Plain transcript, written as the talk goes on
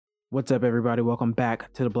What's up, everybody? Welcome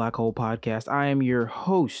back to the Black Hole Podcast. I am your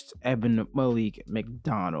host, Evan Malik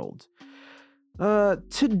McDonald.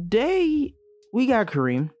 Today we got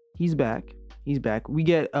Kareem. He's back. We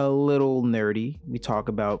get a little nerdy. We talk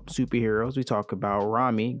about superheroes. We talk about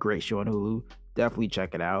Rami. Great show on Hulu. Definitely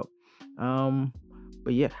check it out.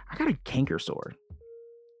 But yeah, I got a canker sword.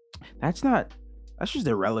 That's just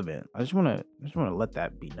irrelevant. I just wanna let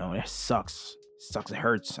that be known. It sucks. It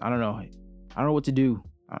hurts. I don't know what to do.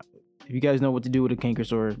 If you guys know what to do with a canker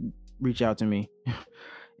sword, reach out to me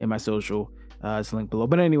in my social. It's linked below.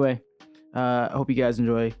 But anyway, I hope you guys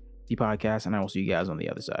enjoy the podcast, and I will see you guys on the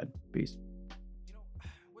other side. Peace. You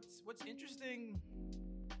know, what's interesting,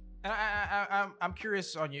 and I'm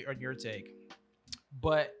curious on your take,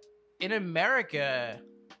 but in America,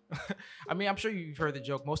 I mean, I'm sure you've heard the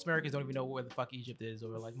joke. Most Americans don't even know where the fuck Egypt is,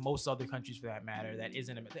 or like most other countries for that matter. That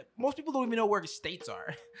isn't. Most people don't even know where states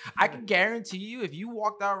are. I can guarantee you, if you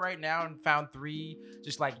walked out right now and found 3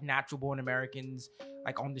 just like natural born Americans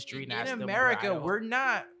like on the street, and in America, we're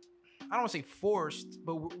not. I don't want to say forced,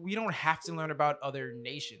 but we don't have to learn about other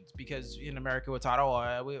nations because in America we're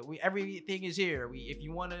taught, we everything is here. If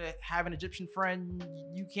you want to have an Egyptian friend,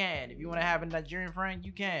 you can. If you want to have a Nigerian friend,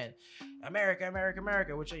 you can. America,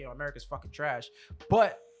 which America's fucking trash.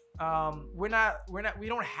 But we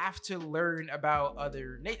don't have to learn about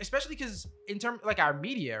other nations, especially because in terms like our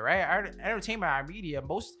media, right? Our entertainment, our media,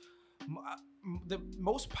 the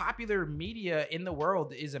most popular media in the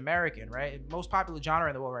world is American, right? Most popular genre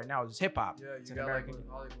in the world right now is hip hop. Yeah, it's you an got American, like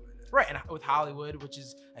with Hollywood. right? And with Hollywood, which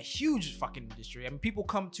is a huge fucking industry. I mean, people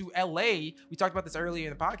come to LA. We talked about this earlier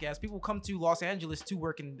in the podcast. People come to Los Angeles to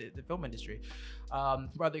work in the film industry,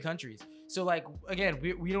 from other countries. So like again,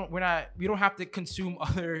 we don't have to consume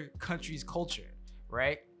other countries' culture,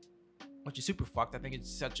 right? Which is super fucked. I think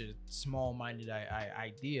it's such a small-minded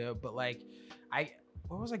idea, but like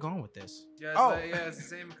where was I going with this? Yeah, it's the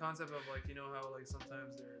same concept of like, you know how like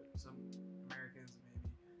sometimes there are some Americans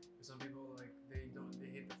maybe, some people like they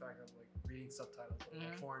hate the fact of like reading subtitles of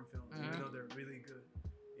like foreign films, even though they're really good.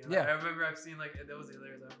 You know, Yeah. I remember I've seen like that was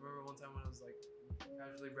hilarious. I remember one time when I was like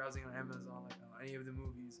casually browsing on Amazon like on any of the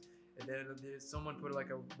movies, and then someone put like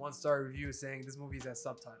a 1-star review saying this movie has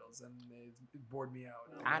subtitles, and it bored me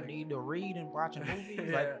out. I need to read and watch a movie.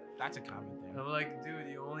 Yeah. Like that's a common thing. I'm like, dude,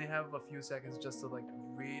 you only have a few seconds just to like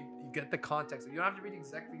read. You get the context. You don't have to read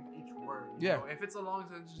exactly each word. You know? If it's a long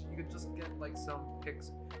sentence, you could just get like some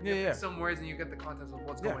picks. Pick some words, and you get the context of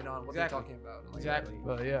what's going on, what they're talking about. Like, exactly.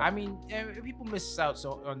 But yeah, I mean, people miss out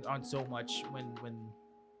on so much when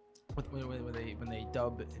they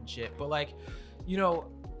dub and shit. But like, you know,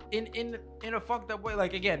 in a fucked up way.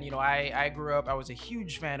 Like again, you know, I grew up. I was a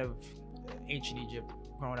huge fan of ancient Egypt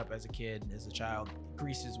growing up as a kid, as a child.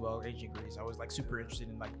 Greece as well, ancient Greece. I was like super interested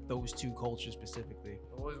in like those 2 cultures specifically.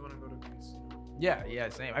 I always want to go to Greece. Yeah,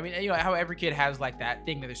 same. I mean, you know how every kid has like that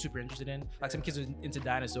thing that they're super interested in. Like some kids are into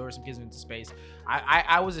dinosaurs, some kids are into space.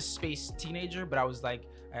 I was a space teenager, but I was like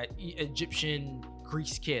an Egyptian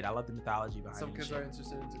Greece kid. I love the mythology behind it. Some kids are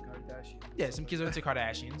interested into Kardashians. Yeah, some kids are into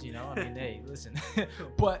Kardashians. You know, I mean, hey, listen.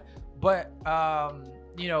 but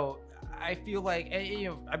you know, I feel like you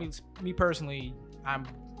know, I mean, me personally,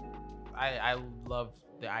 I love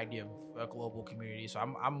the idea of a global community, so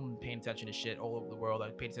I'm paying attention to shit all over the world. I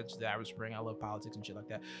paid attention to the Arab Spring. I love politics and shit like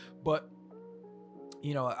that. But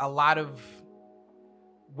you know, a lot of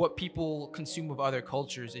what people consume of other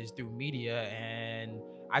cultures is through media, and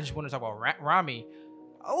I just want to talk about Rami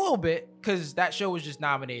a little bit because that show was just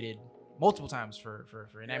nominated multiple times for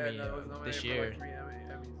an Emmy this year. For like 3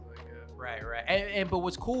 Emmys, like, Right. And but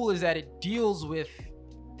what's cool is that it deals with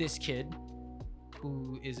this kid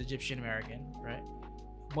who is Egyptian American, right?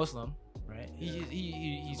 Muslim, right? Yeah.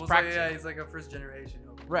 He's Muslim, practicing. yeah, he's like a first generation.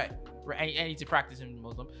 Right. And he's a practicing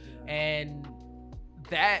Muslim, Yeah. and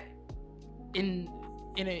that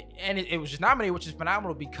it was just nominated, which is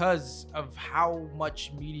phenomenal because of how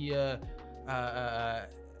much media,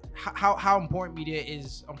 how important media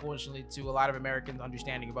is, unfortunately, to a lot of Americans'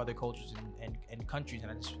 understanding of other cultures and countries.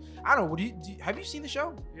 And I don't know. Have you seen the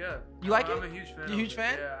show? Yeah. You like it? I'm a huge fan. You a huge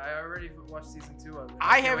fan? Yeah, I already watched season 2 of it.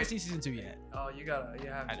 I haven't seen season 2 yet. Oh, you have to.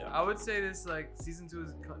 I know. I would say this like season 2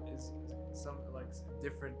 is some like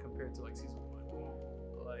different compared to like season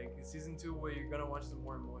 1. Like season 2, where you're gonna watch the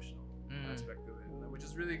more emotional aspect of it, which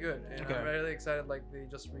is really good. And I'm really excited. Like they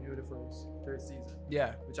just renewed it for its 3rd season.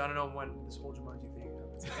 Yeah. Which I don't know when this whole Jumanji thing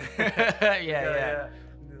happens. yeah.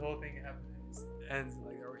 The whole thing ends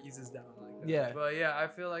like or eases down like that. Yeah. But yeah, I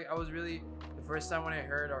feel like I was really the first time when I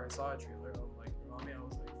heard or I saw a trailer of like Rami, I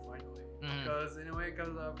was like finally. Because in a way,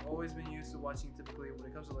 because I've always been used to watching typically when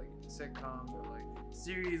it comes to like sitcoms or like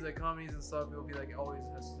series, like comedies and stuff, it'll be like always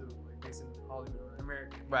has to do like based in Hollywood or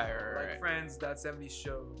American. Right, like Friends, that '70s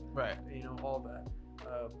show. Right. All that.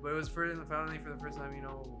 But it was finally for the first time,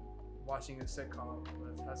 watching a sitcom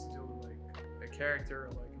that has to do with like a character,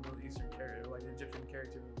 like a Middle Eastern character, like an Egyptian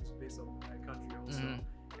character who's based on that country also,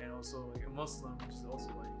 and also like a Muslim, which is also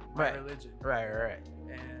like my religion. Right.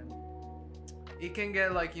 And it can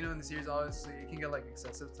get like in the series, obviously it can get like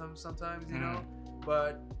excessive sometimes,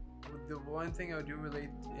 but the one thing I do relate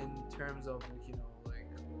in terms of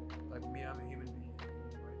like me, I'm a human being. I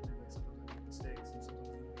do like sometimes I make mistakes, and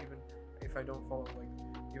sometimes even if I don't follow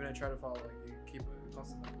even I try to follow keep a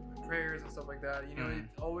constant with prayers and stuff like that. It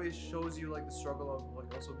always shows you like the struggle of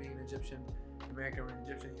like also being an Egyptian American or an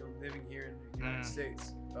Egyptian, living here in the United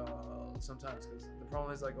States. Sometimes because the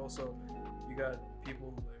problem is like also you got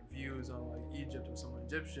people views on like Egypt or someone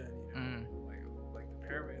Egyptian, like the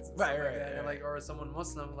pyramids and stuff like that. And like or someone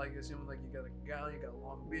Muslim, like assume like you got a gown, you got a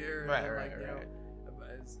long beard, you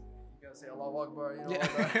gotta say Allahu Akbar, all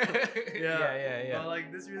that. yeah. But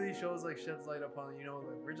like this really shows like sheds light upon like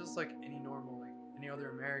we're just like any normal like any other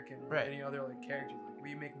American or any other like character. Like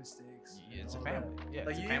we make mistakes. It's a family. Yeah,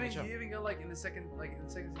 like you even got like in the second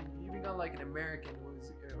season, you even got like an American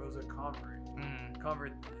who's a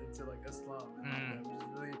convert to like Islam,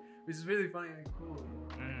 which is really funny and cool.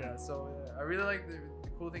 So I really like the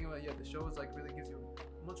cool thing about the show is like really gives you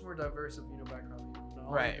much more diverse of background.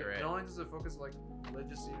 Not only does it focus like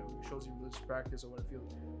religious, shows you religious practice or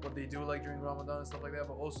what they do like during Ramadan and stuff like that,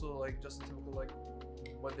 but also like just typical like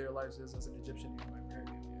what their lives is as an Egyptian,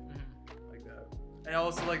 American, like that. And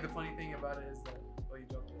also like the funny thing about it is that you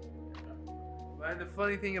jumped. But the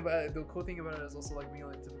funny thing about it, the cool thing about it is also like being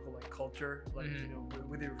like typical like culture, like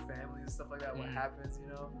with your family and stuff like that. What happens,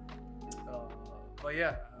 But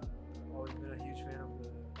yeah, I've always been a huge fan of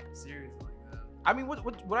the series like that. I mean,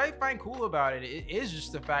 what I find cool about it is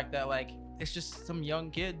just the fact that like it's just some young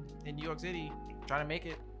kid in New York City trying to make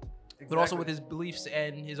it. Exactly. But also with his beliefs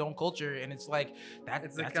and his own culture, and it's like that.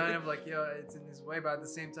 It's that's kind of like it's in his way, but at the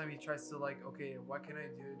same time, he tries to like, okay, what can I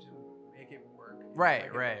do to make it work?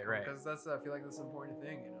 Right. Because I feel like that's an important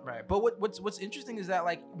thing, Right. But what's interesting is that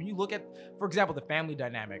like when you look at, for example, the family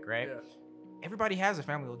dynamic, right? Yeah. Everybody has a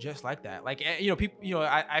family just like that. Like people,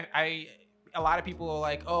 I a lot of people are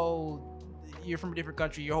like, oh, you're from a different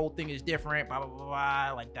country, your whole thing is different, blah blah blah,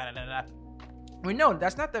 blah like da da da da. I mean, no,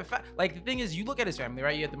 that's not the fact. Like, the thing is, you look at his family,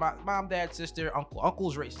 right? You have the mom, dad, sister, uncle.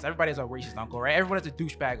 Uncle's racist. Everybody has a racist uncle, right? Everyone has a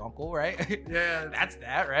douchebag uncle, right? Yeah. That's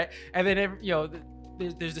that, right? And then,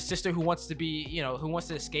 there's the sister who wants to be, who wants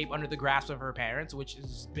to escape under the grasp of her parents, which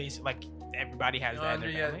is basically like everybody has that in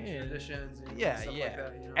their family. Traditions and stuff like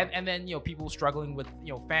that, and then people struggling with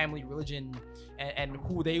family, religion, and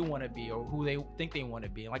who they want to be or who they think they want to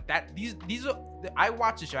be, and like that. These are, I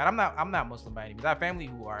watch the show, and I'm not Muslim by any means. I have family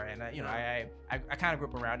who are, and I kind of grew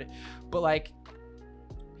up around it, but like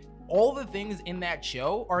all the things in that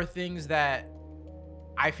show are things that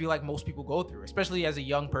I feel like most people go through, especially as a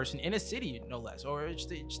young person in a city, no less, or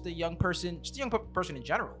just a young person in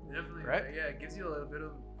general. Definitely, right? Yeah, it gives you a little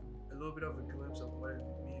bit of a glimpse of what it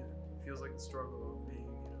means. It feels like the struggle of being,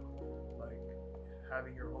 like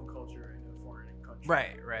having your own culture in a foreign country.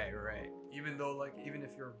 Right. Even though, like, even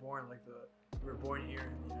if you're born you were born here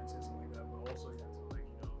in the United States, something like that, but also you have to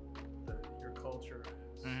your culture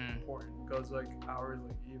is important, because like ours,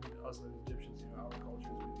 like even us as Egyptians, our culture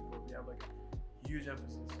is really important. We have like huge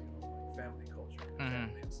emphasis, like family culture and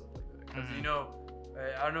family and stuff like that. Because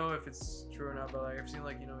I don't know if it's true or not, but like I've seen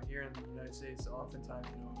like here in the United States, oftentimes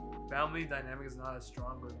family dynamic is not as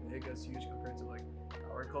strong or big as huge compared to like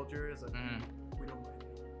our culture is. Like we don't mind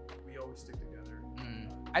it. We always stick together.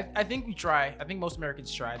 I think we try. I think most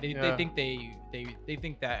Americans try. They think they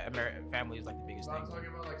think that family is like the biggest thing. I'm talking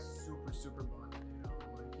about like super bond.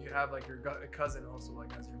 Like you have like your cousin also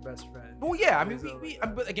like as your best friend. Well, yeah. I mean,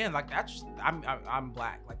 but again, like that's I'm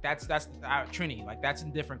black. Like that's Trini. Like that's a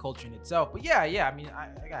different culture in itself. But yeah. I mean,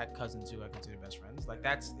 I got cousins who I consider best friends. Like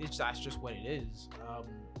that's just what it is.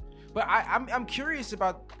 But I'm curious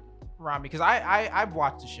about Rami, because I've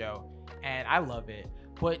watched the show and I love it.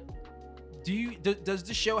 But does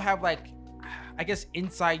the show have like, I guess,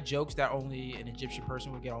 inside jokes that only an Egyptian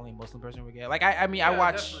person would get, only a Muslim person would get? Like I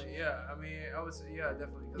watch. Definitely, yeah. I mean, I would say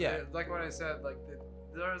definitely. Yeah. Like what I said, like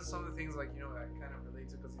there are some of the things like I kind of relate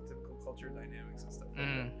to because the typical culture dynamics and stuff like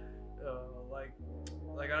that.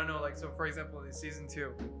 Like I don't know, like so for example in season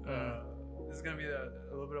 2, this is gonna be a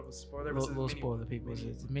little bit of a spoiler. Little spoiler, people.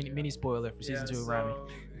 It's a mini spoiler for season 2 of Rami.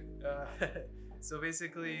 So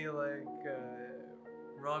basically, like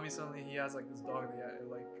Rami suddenly he has like this dog that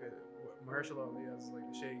Mahershala Ali has like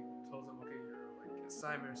the Sheikh tells him, okay, your like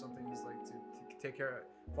assignment or something is like to take care,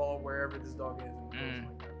 follow wherever this dog is, and goes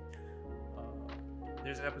like that.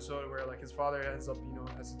 There's an episode where like his father ends up,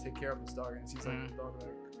 has to take care of this dog, and sees like the dog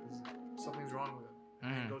something's wrong with him,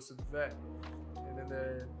 and he goes to the vet, and then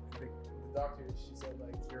the doctor, she said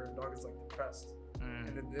like your dog is like depressed,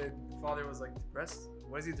 and then the father was like, depressed?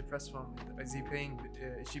 What is he depressed from? Is he paying?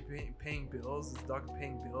 Is she paying bills? Is the dog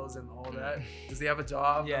paying bills and all that? Does he have a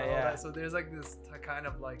job? Yeah, and all yeah. that? So there's like this kind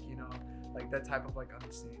of like like that type of like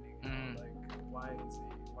understanding, like why is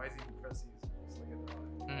he depressed? He's like a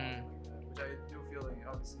dog, like that, which I do feel like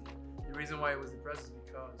obviously the reason why he was depressed is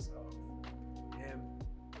because of him,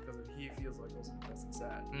 because he feels like also depressed and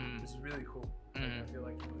sad, which is really cool. Like, I feel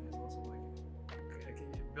like there's also like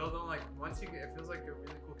build on like once you get, it feels like a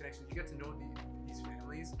really cool connection. You get to know these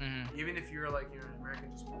families, even if you're like an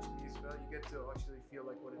American just watching these, you get to actually feel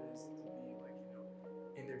like what it is to be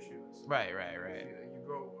like in their shoes. Right. You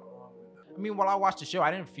grow along with them. I mean, while I watched the show, I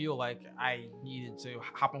didn't feel like I needed to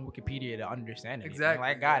hop on Wikipedia to understand anything. Exactly.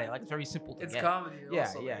 Like, I got it. Like, it's very simple to It's get. comedy. Yeah,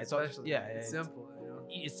 Also, yeah. like, It's especially. it's simple.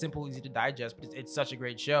 It's simple, easy to digest, but it's such a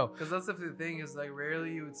great show. Because that's the thing is like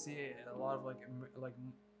rarely you would see a lot of like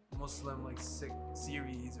Muslim like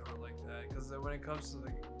series or like that. Because when it comes to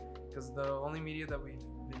like, because the only media that we've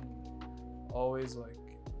been always like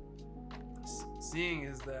seeing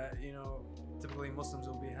is that typically Muslims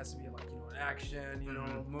has to be like an action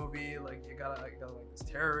movie, like you gotta like this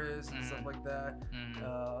terrorist and stuff like that.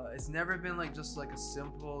 It's never been like just like a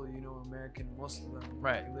simple American Muslim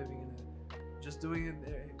living in just doing it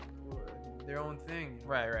their own thing.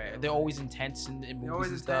 Right. They're always intense in movies. They're always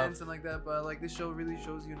and intense stuff. and like that, but like this show really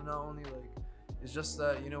shows you not only like it's just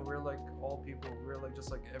that we're like all people, we're like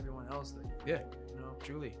just like everyone else that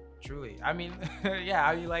Truly. I mean, yeah.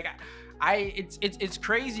 I mean, like, it's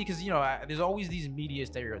crazy because there's always these media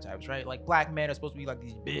stereotypes, right? Like black men are supposed to be like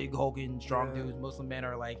these big hulking strong dudes. Muslim men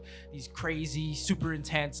are like these crazy, super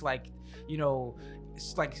intense, like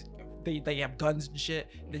it's like they have guns and shit.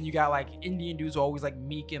 Then you got like Indian dudes who are always like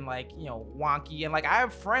meek and like wonky, and like I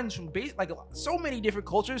have friends from like so many different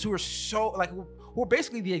cultures who are so like who are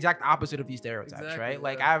basically the exact opposite of these stereotypes, right?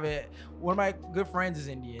 Like I have one of my good friends is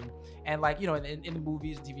Indian, and like in the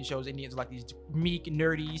movies and TV shows, Indians are like these meek,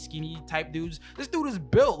 nerdy, skinny type dudes. This dude is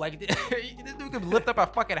built like this dude could lift up a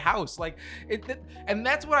fucking house, like and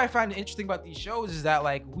that's what I find interesting about these shows is that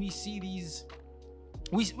like we see these.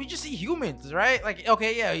 We just see humans, right? Like,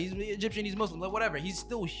 okay, yeah, he's Egyptian, he's Muslim, like, whatever. He's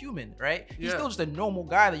still human, right? He's still just a normal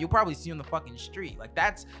guy that you'll probably see on the fucking street. Like,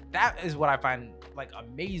 that is what I find, like,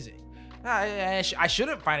 amazing. I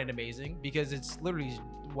shouldn't find it amazing because it's literally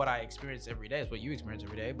what I experience every day. It's what you experience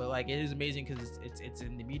every day. But, like, it is amazing because it's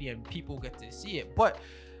in the media and people get to see it. But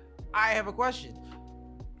I have a question.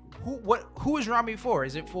 Who is Rami for?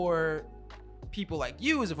 Is it for people like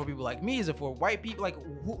you? Is it for people like me? Is it for white people? Like,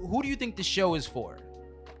 who do you think the show is for?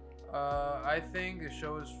 I think the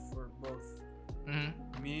show is for both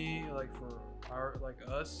me, like for our like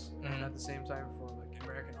us, and at the same time for like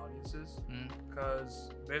American audiences. Because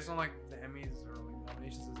based on like the Emmys or like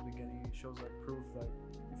nominations at the beginning, it shows like proof that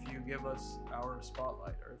if you give us our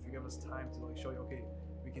spotlight or if you give us time to like show you, okay,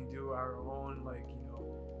 we can do our own like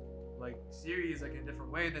like series like in a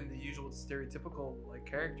different way than the usual stereotypical like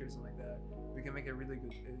characters and like that. We can make it really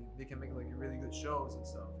good. They can make like really good shows and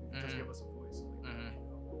stuff. Just give us a voice. And, like,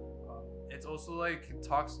 it's also like it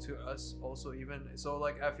talks to us also even so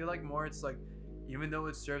like I feel like more it's like even though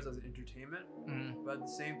it serves as entertainment, but at the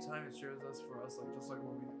same time it serves us for us like just like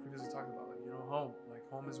what we previously talked about, like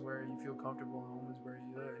home is where you feel comfortable, and home is where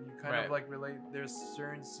you live, and you kind of like relate. There's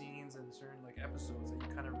certain scenes and certain like episodes that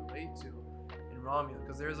you kind of relate to in Rami,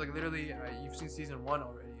 because there's like literally you've seen season 1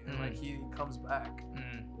 already, and like he comes back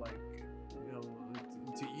like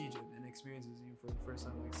to Egypt and experiences for the first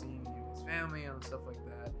time, like seeing his family and stuff like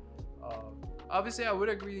that. Obviously I would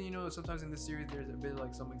agree, sometimes in this series there's a bit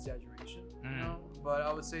like some exaggeration, but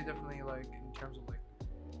I would say definitely like in terms of like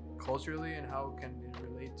culturally and how can it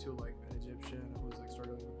relate to like an Egyptian who's like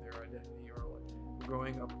struggling with their identity or like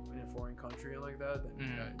growing up in a foreign country and like that,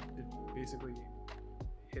 then it basically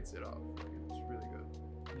hits it off. Like, it's really good.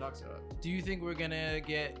 It knocks it out. Do you think we're gonna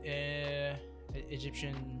get an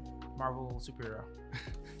Egyptian Marvel superhero?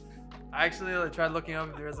 I actually tried looking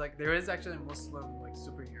up. There is actually a Muslim like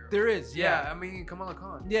superhero. There is, yeah. I mean, Kamala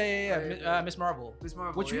Khan. Yeah. Miss Marvel. Miss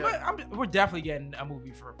Marvel. Which we're definitely getting a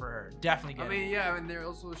movie for her. Definitely getting. I mean, there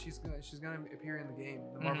also she's gonna appear in the game,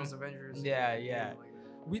 the Marvel's Avengers. Yeah.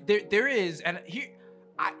 There is, and here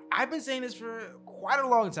I've been saying this for quite a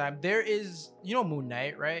long time. There is, Moon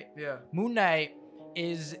Knight, right? Yeah. Moon Knight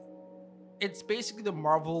it's basically the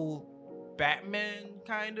Marvel Batman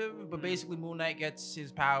kind of, but basically Moon Knight gets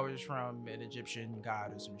his powers from an Egyptian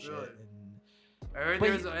god or some shit. Really? I heard But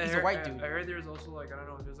there's he's a white dude. I heard there's also like I don't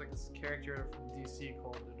know. There's like this character from DC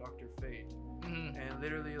called the Doctor Fate, and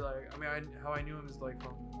literally like I mean how I knew him is like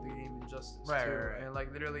from the game Injustice too, Right. and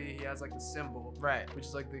like literally he has like the symbol, Right. which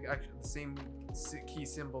is like the same key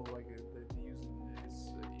symbol like that they use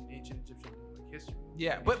in ancient Egyptian like history.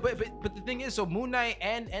 Yeah, but the thing is, so Moon Knight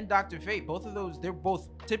and Doctor Fate, both of those, they're both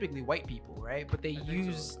typically white people, right? But they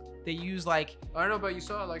use like I don't know, but you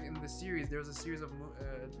saw like in the series there was a series of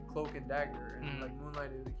Cloak and Dagger, and like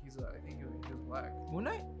Moonlight, I think he was black. Moon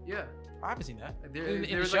Knight. Yeah, I haven't seen that. in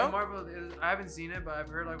the the show? like Marvel. I haven't seen it, but I've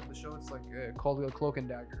heard like the show. It's like called Cloak and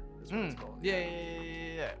Dagger. That's what it's called.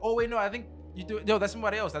 Yeah. Oh wait, no, I think you do. No, that's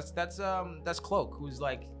somebody else. That's Cloak, who's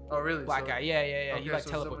like Oh really? black guy. Yeah. Okay, He like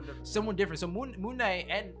so teleport. Someone different. So Moon Knight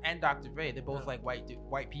and Doctor Fate, they're both like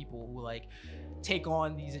white people who like take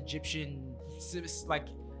on these Egyptian like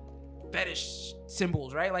fetish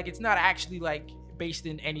symbols, right? Like it's not actually like based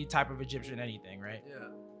in any type of Egyptian anything, right? Yeah.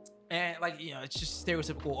 And like it's just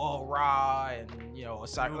stereotypical, Ra and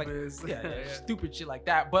aside like stupid shit like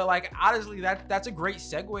that. But like honestly, that's a great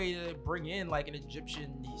segue to bring in like an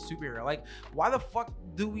Egyptian superhero. Like why the fuck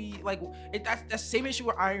do we like that's the same issue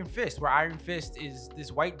with Iron Fist, where Iron Fist is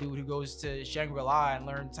this white dude who goes to Shangri-La and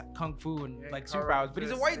learns kung fu and like superpowers, but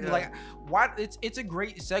he's a white dude. Like why it's a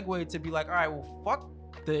great segue to be like, all right, well fuck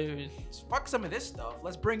some of this stuff.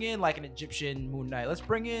 Let's bring in like an Egyptian Moon Knight. Let's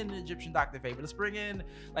bring in an Egyptian Dr. Fate. Let's bring in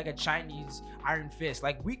like a Chinese Iron Fist.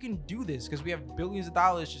 Like we can do this because we have billions of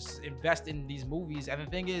dollars just invest in these movies. And the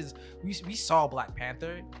thing is, we saw Black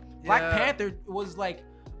Panther. Black Panther was like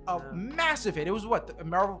a massive hit. It was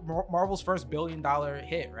Marvel's first $1 billion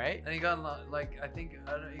hit, right? And he got like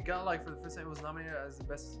he got like for the first time it was nominated as the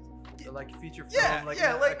best like feature film, like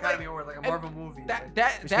Academy Award, like a Marvel movie. That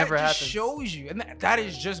just shows you, and that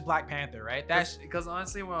is just Black Panther, right? That's because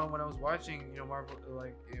honestly, when I was watching, Marvel,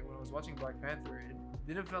 like when I was watching Black Panther, it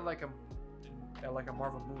didn't feel like a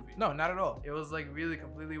Marvel movie. No, not at all. It was like really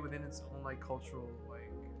completely within its own like cultural like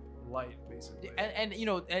light, basically. And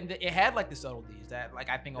it had like the subtleties that like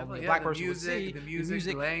I think only a black person would see. The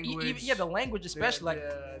music, the language, the language especially,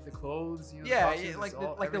 the clothes,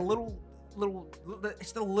 like the little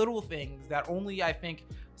it's the little things that only I think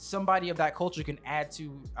somebody of that culture can add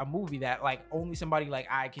to a movie that like only somebody like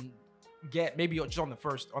I can get, maybe just on the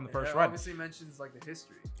first run. Obviously mentions like the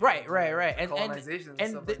history, right, and colonization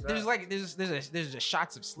and stuff like that. there's just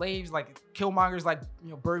shots of slaves, like Killmonger's like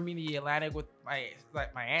burn me in the Atlantic with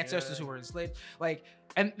my ancestors who were enslaved, like,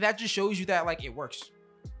 and that just shows you that like it works.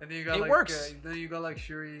 And then you got works. Then you got like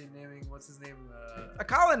Shuri naming what's his name? A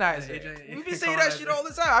colonizer. We've been saying that shit all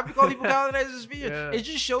the time. I've been calling people colonizers for years. It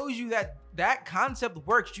just shows you that concept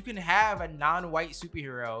works. You can have a non-white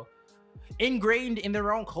superhero ingrained in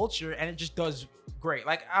their own culture, and it just does great.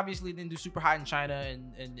 Like obviously, it didn't do super hot in China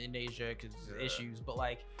and in Asia because issues, but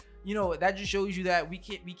like that just shows you that we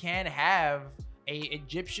can have a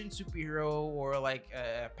Egyptian superhero or like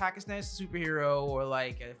a Pakistani superhero or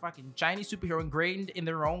like a fucking Chinese superhero ingrained in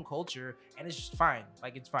their own culture, and it's just fine.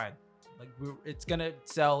 Like it's fine. Like it's gonna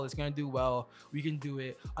sell. It's gonna do well. We can do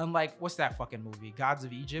it. Unlike what's that fucking movie, Gods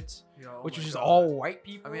of Egypt, which was just all white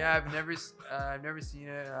people. I mean, I've never seen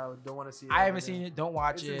it. I don't want to see it. I haven't seen it. Don't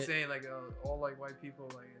watch it. It's insane. Like all like white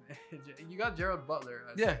people. Like you got Gerald Butler.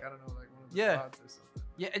 As, yeah. Like, I don't know, like one of the gods or something.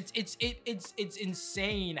 Yeah, it's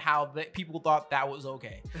insane how people thought that was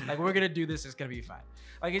okay. Like we're gonna do this, it's gonna be fine.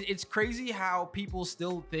 Like it's crazy how people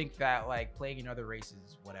still think that like playing in other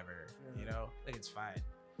races, whatever, like it's fine.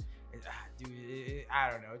 I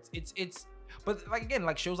don't know. It's but like again,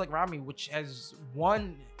 like shows like Rami, which has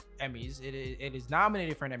won Emmys, it is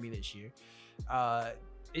nominated for an Emmy this year. I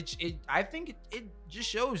think it just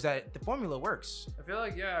shows that the formula works. I feel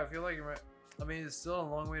like I mean, it's still a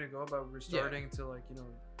long way to go, but we're starting to like,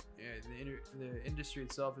 the industry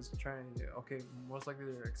itself is trying to, most likely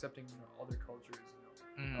they're accepting other cultures,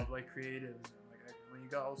 of like creatives. Like when you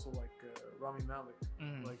got also like Rami Malek,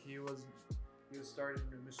 like he was starting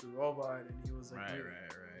in Mr. Robot, and he was like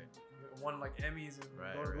won like Emmys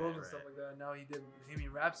and Globes and stuff like that. And now he did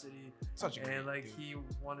Bohemian Rhapsody, he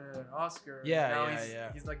won an Oscar.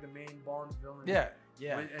 He's like the main Bond villain.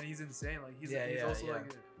 And he's insane. Like he's also like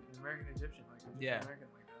an American Egyptian, like American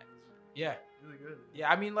like that. He's really good.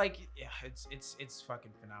 I mean, like, it's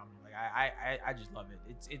fucking phenomenal. Like I just love it.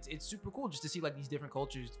 It's super cool just to see like these different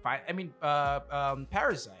cultures fight. I mean,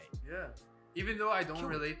 Parasite. Yeah. Even though I don't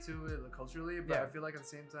relate to it culturally, but I feel like at the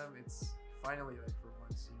same time, it's finally like for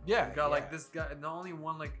once. You got like this guy, not only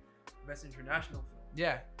won like best international film,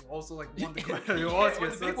 Yeah. Also like won the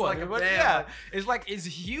Oscar, so it's like a but band, yeah, like, it's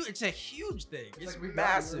huge. It's a huge thing. It's like we got it,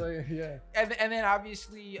 massive. like, yeah. And then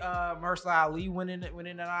obviously Mahershala Ali winning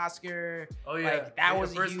an Oscar. Oh yeah, Like, that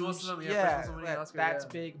was first huge. Muslim, Yeah, first Muslim winning Oscar, that's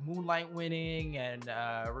yeah. big. Moonlight winning and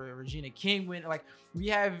Regina King winning. Like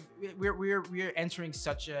we're entering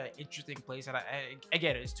such a interesting place. And I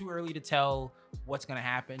get it. It's too early to tell what's gonna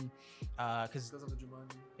happen because of the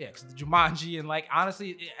Jumanji. Yeah, because the Jumanji and like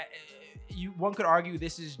honestly. One could argue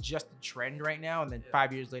this is just a trend right now, and then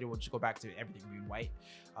 5 years later we'll just go back to everything being white.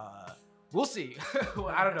 We'll see. Well,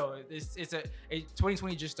 I don't know. It's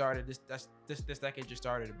 2020 just started. This decade just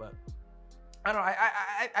started, but I don't know.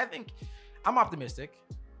 I think I'm optimistic.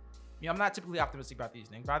 You know, I'm not typically optimistic about these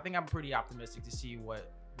things, but I think I'm pretty optimistic to see what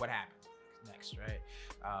happens next, right?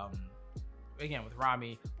 Again with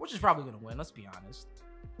Rami, which is probably gonna win. Let's be honest,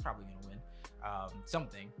 probably gonna win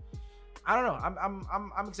something. I don't know.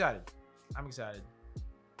 I'm excited. I'm excited.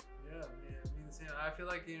 Yeah, I mean the same. I feel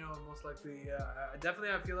like most likely. I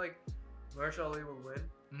feel like Mahershala Ali will win.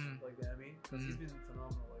 Like the Emmy because he's been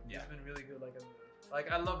phenomenal. Like he's been really good. Like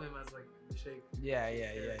I love him as like the Sheikh. Yeah.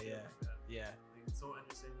 Like, it's so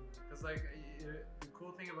entertaining because like the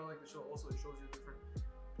cool thing about like the show also it shows you different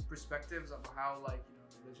perspectives of how like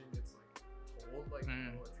religion gets like told. Like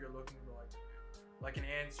if you're looking for like an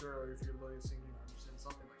answer or if you're listening to understand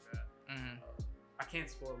something like that. I can't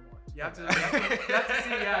spoil more. You have to see.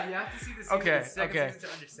 Yeah, you have to see the season, second season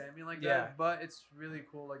to understand me like that. But it's really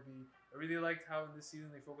cool. Like I really liked how in this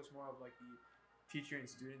season they focus more on like the teacher and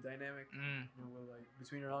student dynamic, with like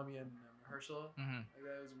between Rami and Mahershala. Like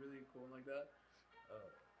that was really cool like that.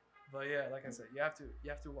 But yeah, like I said, you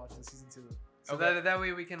have to watch the season 2. So that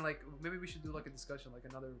way we can like maybe we should do like a discussion like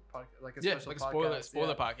another podcast like a special like podcast.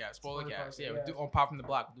 spoiler podcast, spoiler cast. Yeah, we do on Pop from the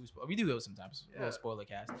Block. We do those sometimes. Yeah. Little spoiler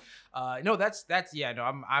cast. No, that's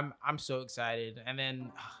no. I'm so excited. And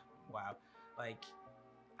then wow, like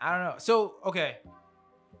I don't know. So okay,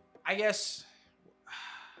 I guess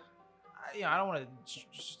I don't want to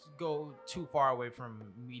just go too far away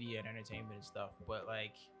from media and entertainment and stuff, but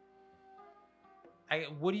like,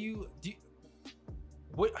 what do you?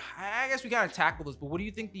 What I guess we gotta tackle this, but what do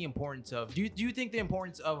you think the importance of? Do you think the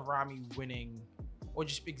importance of Rami winning, or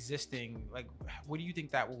just existing? Like, what do you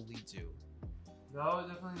think that will lead to? That would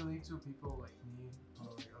definitely lead to people like me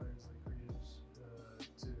or like others like creators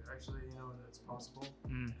to actually that it's possible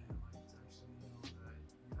and like to actually that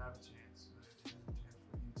you have a chance. That there's a chance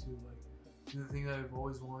for you to like do the thing that I've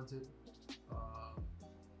always wanted.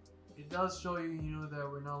 It does show you that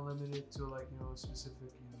we're not limited to like a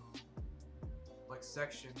specific like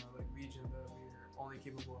section or like region that we're only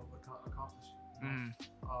capable of accomplishing.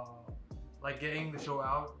 Like getting the show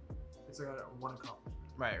out, it's like one accomplishment.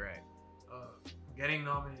 Right. Getting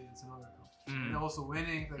nominated, it's another accomplishment. And also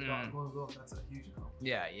winning the Golden Globe, that's a huge accomplishment.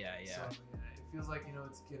 Yeah. So it feels like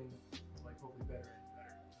it's getting like hopefully better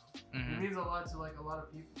and better. It means a lot to like a lot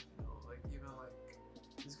of people. Like even like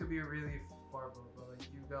this could be a really far boat, but like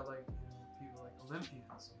you've got like people like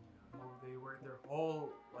Olympians. They work their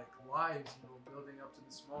whole like lives, building up to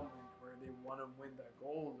this moment where they want to win that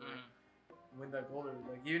gold, or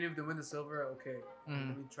like even if they win the silver, okay,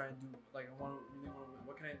 let me try and do like I really want to win.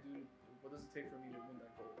 What can I do? What does it take for me to win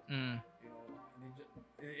that gold? And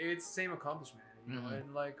it's the same accomplishment,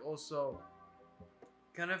 and like also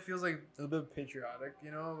kind of feels like a little bit patriotic,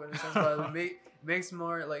 in a sense, but it makes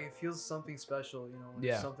more like it feels something special, when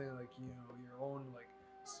it's something like your own like.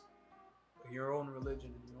 Your own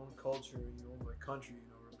religion and your own culture and your own like country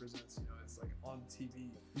represents it's like on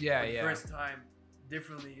TV for the first time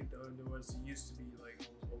differently than what it used to be like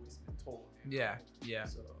always been told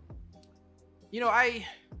so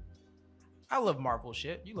I love Marvel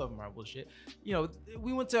shit. You love Marvel shit.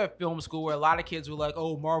 We went to a film school where a lot of kids were like,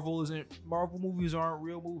 oh, Marvel movies aren't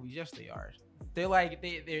real movies. Yes they are. They're like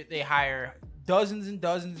they hire dozens and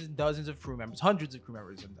dozens and dozens of crew members, hundreds of crew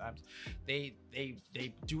members sometimes. They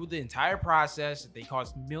do the entire process. They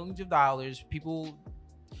cost millions of dollars. People's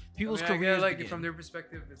careers like begin. from their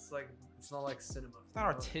perspective, it's not like cinema. It's not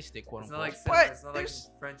artistic, quote it's unquote. It's not like cinema. It's not like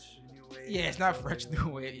French New Wave. Yeah, it's not French New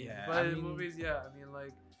Wave. Yeah, but in movies,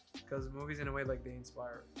 like because movies in a way like they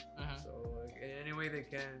inspire. So like in any way they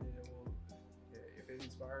can, if it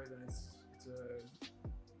inspires, then it's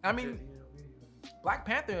Black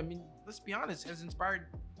Panther, let's be honest, has inspired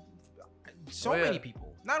so many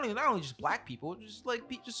people. Not only just black people, just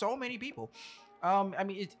so many people.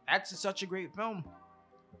 That's such a great film.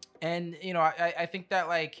 And I think that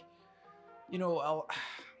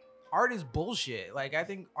art is bullshit. Like I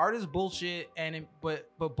think art is bullshit, but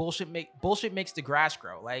bullshit makes the grass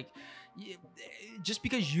grow. Like just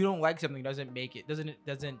because you don't like something doesn't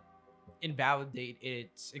invalidate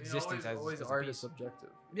its existence as always as a art piece. is subjective.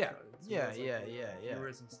 Yeah. It's Yeah, always, yeah, like, yeah, yeah.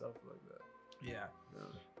 Viewers and stuff like that. Yeah. Yeah.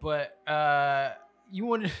 But you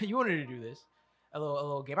wanted to do this. A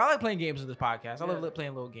little game. I like playing games with this podcast. I love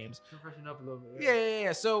playing little games. To freshen up a little bit.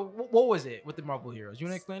 Yeah. So what was it with the Marvel heroes? You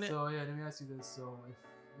want to explain it? So yeah, let me ask you this. So if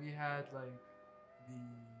we had like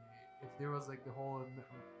if there was like the whole,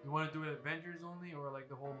 you want to do it Avengers only or like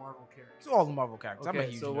the whole Marvel characters? It's all the Marvel characters. I'm a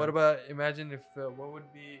Okay, huge so nerd. what about, imagine if what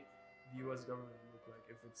would be the U.S. government look like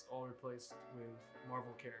if it's all replaced with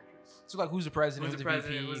Marvel characters? So like, who's the president? Who's the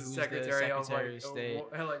president? VP? Who's the secretary of of State?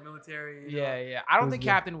 like military? Yeah. I don't Who's think the-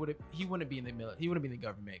 Captain would. He wouldn't be in the military. He wouldn't be in the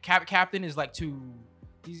government. Captain is like too.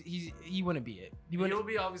 He wouldn't be it. He'll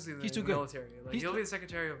be obviously he's too the good. military. Like He's he'll too- be the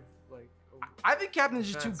secretary of like. I think Captain is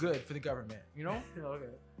just too Defense. good for the government. You know. Okay.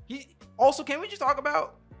 He also. Can we just talk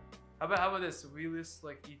about? How about this? We list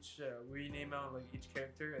like each. We name out like each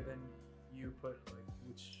character, and then you put like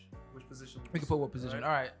which position. We can put what position. All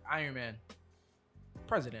right, Iron Man.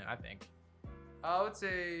 President, I think. I would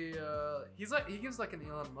say he gives like an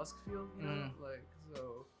Elon Musk feel, you know, like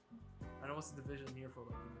so. I know what's the division here for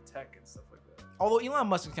like tech and stuff like that. Although Elon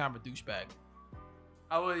Musk is kind of a douchebag.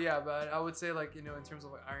 But I would say like in terms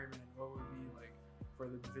of like Iron Man, what would be like for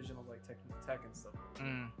the division of like tech and stuff. Like that.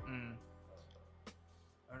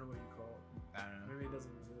 I don't know what you call it. I don't know. Maybe it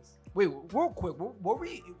doesn't exist. Wait, real quick. What were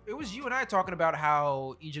we? It was you and I talking about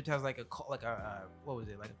how Egypt has like a what was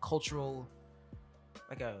it? Like a cultural,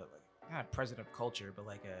 not a president of culture, but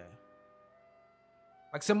like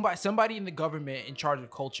somebody in the government in charge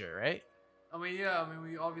of culture, right? we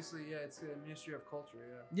obviously, it's the Ministry of Culture,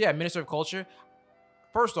 Yeah, Minister of Culture.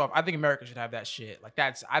 First off, I think America should have that shit. Like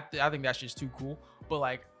I think that shit's too cool. But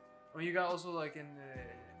like, You got also like in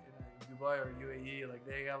Dubai or UAE, like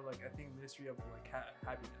they have like I think Ministry of like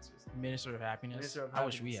Happiness or something. Minister of Happiness. Minister of I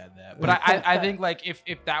wish we Happiness. had that. But I think like if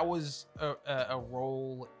that was a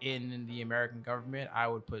role in the American government, I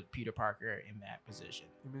would put Peter Parker in that position.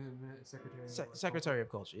 Secretary. Secretary of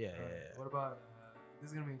Culture. Yeah. What about this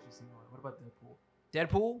is gonna be an interesting one. What about Deadpool?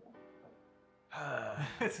 Deadpool?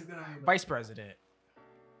 It's gonna be like, Vice President.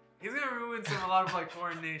 he's gonna ruin a lot of like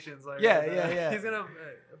foreign nations. Like Yeah. He's gonna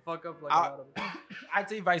fuck up like a lot of I'd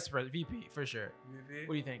say Vice President, VP for sure. VP.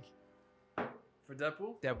 What do you think? For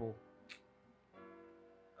Deadpool? Deadpool.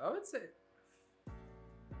 I would say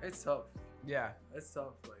it's tough. Yeah. It's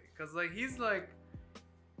tough, like, cause like he's like,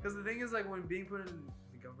 cause the thing is like when being put in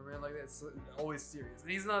the government like that, it's always serious,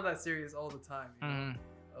 and he's not that serious all the time. You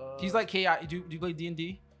know? He's like chaotic. Do you play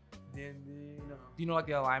D&D? D&D, no. Do you know like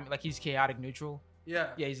the alignment? Like he's chaotic neutral. Yeah.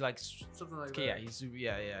 Yeah, he's like Something like yeah. that. He's super.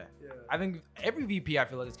 Yeah. Yeah. I think every VP I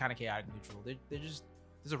feel like is kind of chaotic neutral. They're just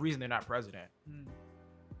there's a reason they're not president.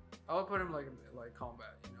 I would put him like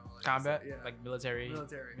combat, you know. Like, Combat, yeah. like military guy.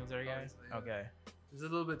 obviously, yeah. Okay. There's a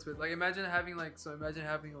little bit to it. Like imagine having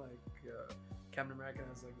Captain America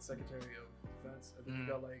as like the Secretary of Defense, and then you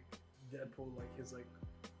got like Deadpool like his like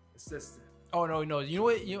assistant. Oh no. You know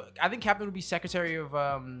what? I think Captain would be Secretary of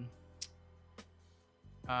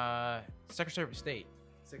Secretary of State.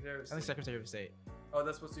 Secretary of I think State. Secretary of State. Oh,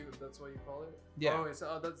 that's what you call it? Yeah.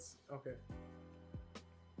 Oh, that's okay.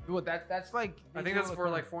 Well, that's like I think that's for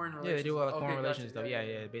like foreign relations. Yeah, they do like foreign relations stuff.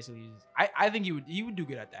 Yeah. Basically, I think he would do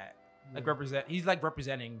good at that. Like he's like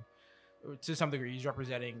representing to some degree. He's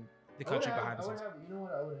representing the country behind the scenes. You know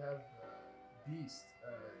what? I would have Beast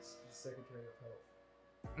as Secretary of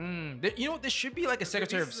Health. You know what? There should be like a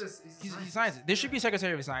Secretary of he's he's scientist. There should be a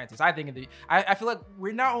Secretary of Scientists. I think I feel like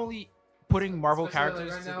we're not only putting Marvel Especially,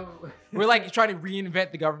 characters. like, right now. We're like trying to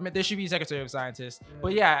reinvent the government. There should be a Secretary of Scientists. Yeah.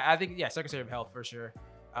 But yeah, I think Secretary of Health for sure.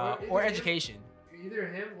 Or either education. Either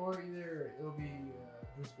him or it'll be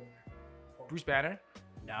Bruce Banner. Bruce Banner?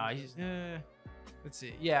 Nah, he's. Let's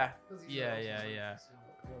see. Yeah.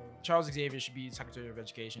 Charles Xavier should be Secretary of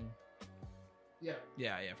Education. Yeah.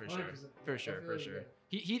 Yeah, for sure. 100%. For sure. I feel For like, sure.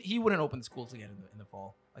 yeah. He wouldn't open the schools again in the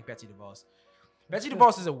fall like Betsy DeVos. Betsy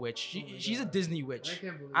DeVos is a witch. Oh my She's a God. Disney witch. I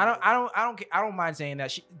can't believe I don't mind saying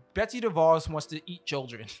that. Betsy DeVos wants to eat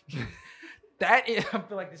children. That is, I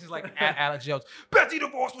feel like this is like Alex Jones. Betsy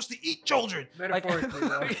DeVos wants to eat children. Metaphorically,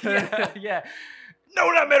 Like, though. yeah.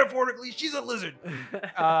 No, not metaphorically. She's a lizard.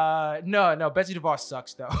 No. Betsy DeVos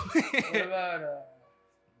sucks though. What about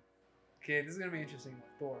okay, this is gonna be interesting.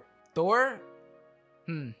 Thor?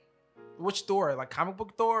 Which Thor? Like comic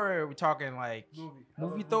book Thor? Or are we talking like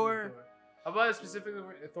Movie Thor? How about specifically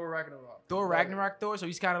Thor Ragnarok? Thor Ragnarok Thor? So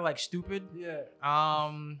he's kind of like stupid. Yeah.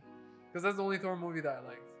 Because that's the only Thor movie that I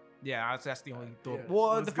liked. Yeah, that's the only Thor. Yeah,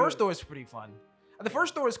 Well, it was the first good. Thor is pretty fun. The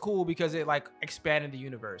first Thor is cool because it like expanded the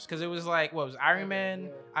universe. Because it was like Iron Man, yeah.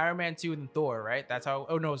 Iron Man 2, and then Thor, right? That's how.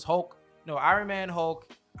 Oh no, it's Hulk. No, Iron Man, Hulk,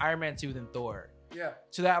 Iron Man 2 than Thor. Yeah.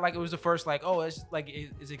 So that like it was the first like it's like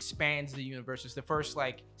it expands the universe. It's the first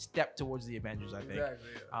like step towards the Avengers, I think. Exactly.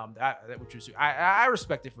 Yeah. That which was I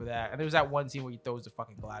respect it for that. And there was that one scene where he throws the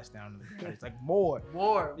fucking glass down. And it's like more.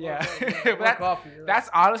 Yeah. But More coffee. Right? That's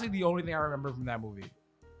honestly the only thing I remember from that movie,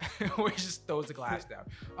 where he just throws the glass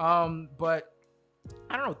down. But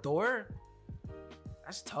I don't know, Thor.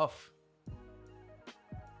 That's tough.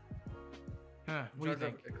 Huh? What do you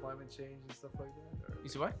think? Climate change and stuff like that. You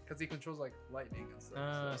see what? Because he controls like lightning and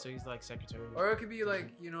stuff. So he's like secretary. Or it could be like,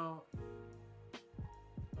 you know,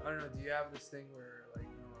 I don't know. Do you have this thing where like,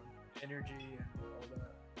 you know, energy and all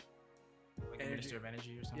that? Like a minister of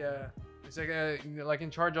energy or something. Yeah, it's like in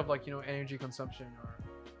charge of like, you know, energy consumption or.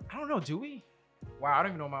 I don't know. Do we? Wow, I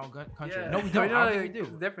don't even know my own country. Yeah. No, we don't. I don't think we do.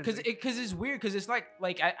 It's different. Because it's weird. Because it's like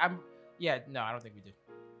I'm. Yeah, no, I don't think we do.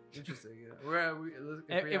 Interesting. Yeah.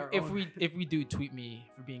 If we do, tweet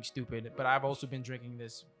me for being stupid. But I've also been drinking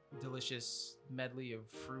this delicious medley of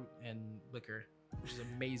fruit and liquor, which is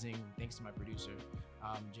amazing. Thanks to my producer,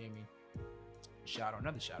 Jamie.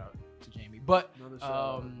 Another shout out to Jamie. But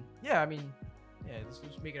yeah, I mean, yeah, let's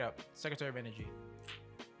make it up. Secretary of Energy.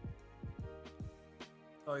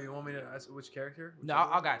 Oh, you want me to ask which character? No,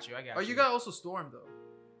 I got you. Oh, you got also Storm though.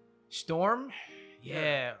 Storm?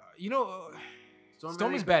 Yeah. You know,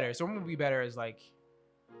 Storm is better. Storm would be better as like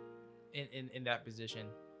in that position.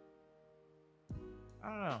 I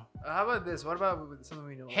don't know. How about this? What about something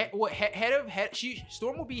we know?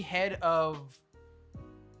 Storm will be head of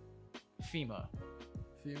FEMA.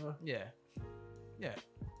 FEMA? Yeah. Yeah.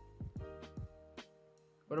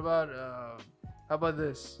 What about how about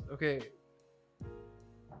this? Okay.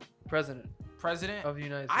 President of the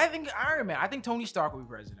United States. I think Iron Man. I think Tony Stark will be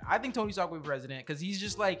president. I think Tony Stark will be president because he's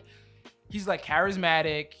just like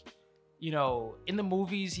charismatic. You know, in the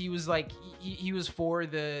movies he was like he was for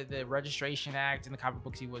the Registration Act. In the comic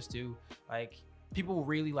books he was too. Like people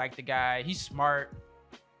really like the guy. He's smart.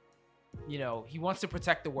 You know, he wants to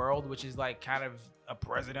protect the world, which is like kind of a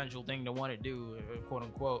presidential thing to want to do, quote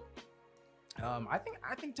unquote. I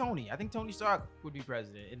think Tony Stark would be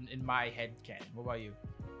president in my head canon. What about you?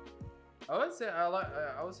 I would say I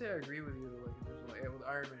agree with you like in terms of, like, with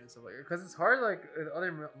Iron Man and stuff like that, because it's hard like with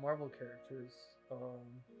other Marvel characters.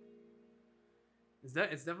 It's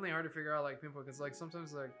definitely hard to figure out like people because like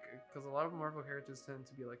sometimes like because a lot of Marvel characters tend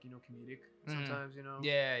to be like, you know, comedic sometimes, you know.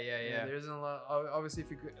 Yeah. There isn't a lot. Obviously,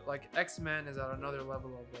 if you could, like X-Men is at another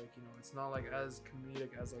level of like, you know, it's not like as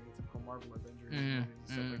comedic as like a typical Marvel Avengers and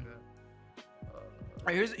stuff like that. All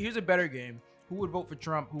right, here's a better game. Who would vote for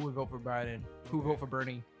Trump? Who would vote for Biden? Who would vote for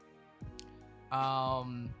Bernie?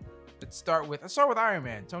 Let's start with Iron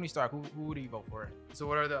Man. Tony Stark. Who would he vote for? So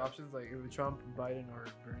what are the options? Like Trump, Biden, or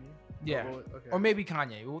Bernie? Yeah. Okay. Or maybe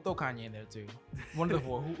Kanye. We'll throw Kanye in there too. One of the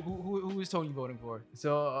four. Who is Tony voting for?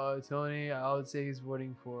 So Tony, I would say he's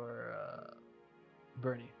voting for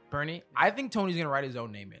Bernie. Bernie? I think Tony's gonna write his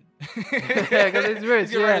own name in. Yeah, because he's rich.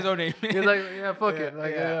 He's gonna write his own name in. He's like, yeah, fuck it.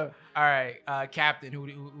 Like, yeah. All right, Captain.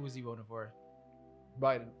 Who is he voting for?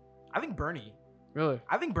 Biden. I think Bernie. Really?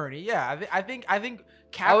 I think Bernie. Yeah, I think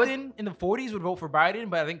Captain in the 40s would vote for Biden,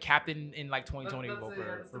 but I think Captain in like 2020 would vote for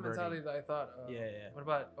That's the Bernie. mentality that I thought. Yeah. What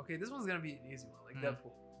about? Okay, this one's gonna be an easy one, like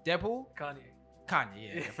Deadpool. Kanye,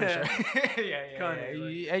 yeah, for sure. yeah.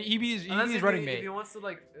 Kanye, yeah. He be his running mate. If he wants to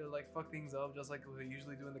like fuck things up, just like we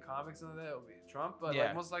usually do in the comics and that, it'll be Trump. But Yeah.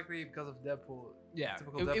 like most likely because of Deadpool. Yeah,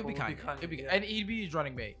 typical Deadpool it'll be Kanye. And he'd be his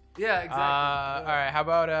running mate. Yeah, exactly. All right, how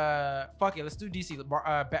about fuck it, let's do DC.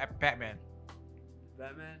 Batman.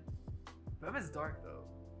 Batman's dark though.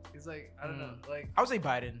 He's like, I don't know, like I would say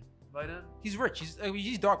Biden. Biden. He's rich.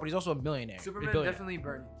 He's dark, but he's also a millionaire. Superman, definitely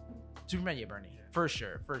Bernie. Superman, yeah, Bernie. Yeah. For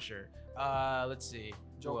sure. Let's see.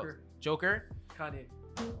 Joker. Kanye.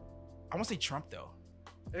 I want to say Trump though.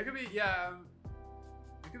 It could be, yeah.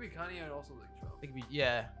 It could be Kanye and also like Trump. It could be,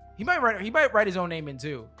 yeah. He might write his own name in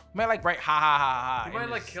too. He might like write ha ha ha ha. He might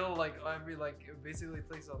like kill like every like basically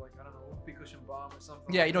place a like, I don't know, whoopee cushion bomb or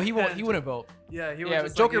something. Yeah, you know, he wouldn't vote. Yeah, he would. Yeah,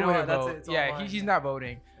 just Joker like, you know wouldn't vote. Yeah, he's not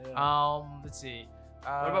voting. Yeah. Let's see.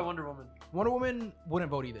 What about Wonder Woman? Wonder Woman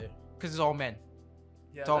wouldn't vote either because it's all men.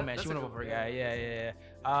 Yeah, it's all men. She wouldn't vote for a guy. Yeah.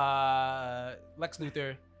 Lex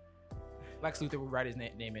Luthor would write his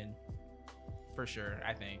name in for sure.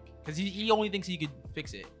 I think because he only thinks he could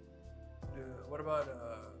fix it. What about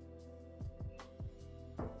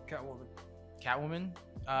Catwoman?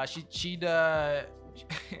 She'd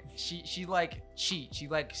she like cheat. She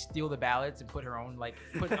like steal the ballots and put her own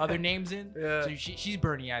put other names in. Yeah. So she's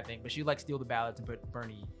Bernie, I think, but she like steal the ballots and put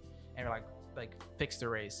Bernie and like fix the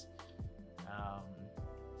race.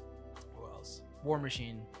 Who else? War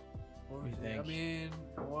Machine. I mean,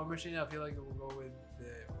 War Machine. I feel like it will go with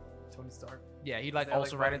the Tony Stark. Yeah, he'd like They're,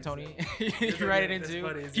 also like, write it, Tony. buddies, He'd write it in That's too.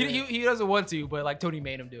 buddies, He, yeah. he doesn't want to, but like Tony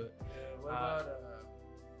made him do it. Yeah.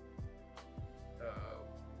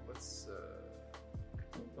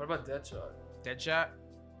 What about Deadshot? Deadshot,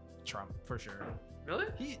 Trump for sure. Really?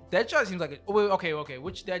 Deadshot seems like a. Wait, okay.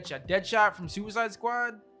 Which Deadshot? Deadshot from Suicide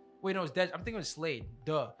Squad? Wait, no, it's Dead. I'm thinking of Slade.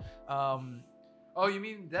 Duh. Oh, you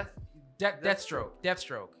mean Deathstroke.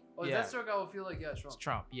 Oh, Yeah. Deathstroke, I would feel like Trump. It's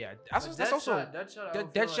Trump. Yeah. But That's also Deadshot. I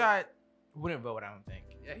would feel Deadshot wouldn't vote. I don't think.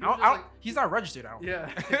 Yeah, He's not registered. I don't. Yeah.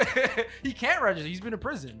 think. He can't register. He's been in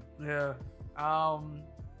prison. Yeah.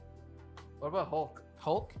 What about Hulk?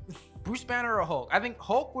 Hulk, Bruce Banner or Hulk? I think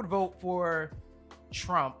Hulk would vote for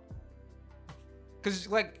Trump because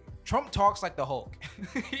like Trump talks like the Hulk.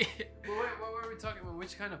 But wait, what were we talking about?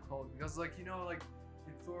 Which kind of Hulk? Because like in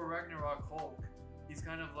Thor Ragnarok, Hulk, he's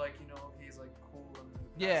kind of like he's like cool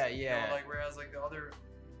and passive, like whereas like the other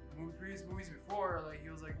movies before, like he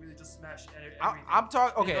was like really just smash everything. I'm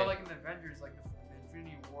talking okay. Like in the Avengers, like the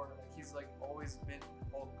Infinity War, like he's like always been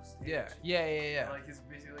Hulk stage. Yeah. And, like he's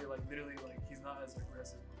basically like literally like he's not as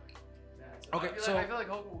aggressive. Like, so okay, I feel like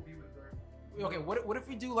Hulk will be with her. Okay, what if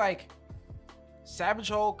we do like Savage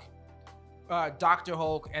Hulk, Dr.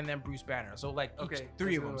 Hulk, and then Bruce Banner? So like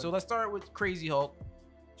three of them. So let's start with Crazy Hulk.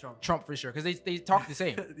 Trump for sure, because they talk the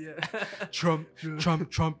same. Yeah. Trump,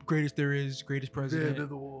 greatest there is, greatest president,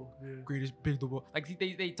 the wall, greatest big the wall. Like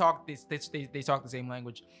they talk the same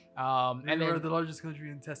language. And we're then the largest country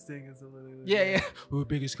in testing and stuff like that. Yeah. We're the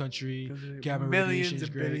biggest country. Gamma millions radiation is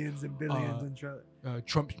and great. billions and billions and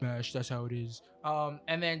Trump smash. That's how it is.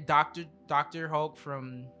 And then Dr. Hulk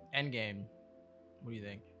from Endgame. What do you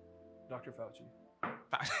think? Dr. Fauci.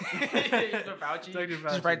 Fauci.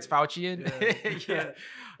 Just writes Fauci in.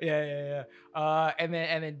 Yeah. And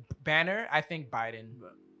then Banner, I think Biden.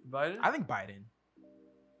 I think Biden.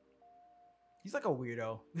 He's like a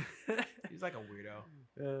weirdo.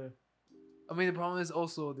 I mean, the problem is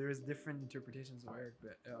also there is different interpretations of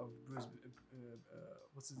Bruce.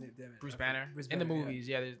 What's his name? Damn it. Bruce Banner. In the movies,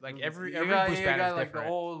 there's like movies. every you got, Bruce you Banner got is like different.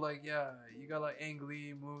 the old you got like Ang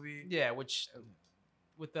Lee movie. Yeah, which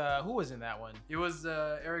with who was in that one? It was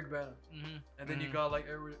Eric Bana. And then you got like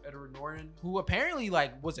Edward Norton, who apparently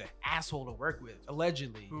like was an asshole to work with,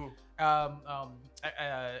 allegedly. Who?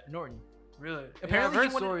 Norton. Really? Apparently,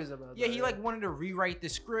 I've heard stories about that. Yeah, he like wanted to rewrite the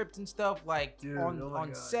script and stuff, like on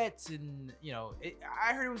God. sets, and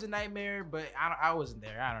I heard it was a nightmare, but I wasn't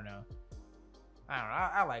there. I don't know.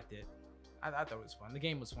 I liked it. I thought it was fun. The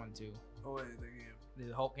game was fun too. Oh wait, the game.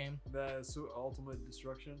 The Hulk game. The Ultimate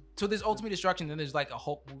Destruction. So there's Ultimate Destruction, then there's like a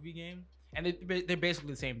Hulk movie game, and they're basically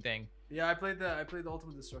the same thing. Yeah, I played the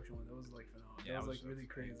Ultimate Destruction one. That was like phenomenal. Yeah, that was like really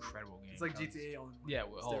crazy. Incredible game. It's like GTA on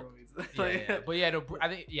steroids. Yeah. But I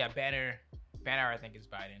think Banner I think is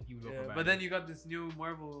Biden. He would vote for Biden. But then you got this new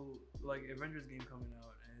Marvel like Avengers game coming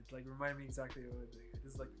out, and it like reminded me exactly of it.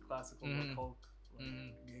 It's like the classical Hulk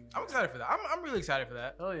game. I'm excited for that. I'm really excited for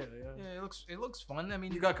that. Oh yeah. Yeah, it looks fun. I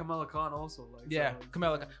mean, you got Kamala Khan also. Like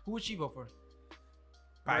Kamala Khan. Who would she vote for?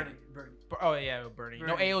 Bernie. Oh yeah, Bernie.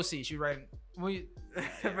 No, AOC. She right.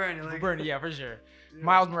 Bernie, yeah, for sure. Yeah.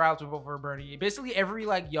 Miles Morales would vote for Bernie. Basically, every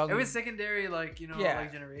every secondary like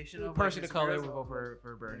generation of person of color would vote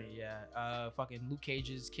for Bernie. Yeah. Fucking Luke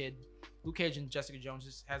Cage's kid. Luke Cage and Jessica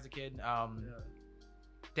Jones has a kid.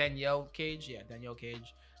 Danielle Cage.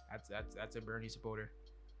 That's a Bernie supporter.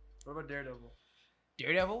 What about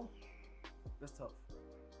Daredevil? That's tough.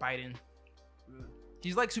 Biden. Really?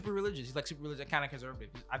 He's like super religious. Kind of conservative.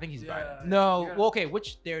 I think he's Biden. Yeah, No. Well, okay.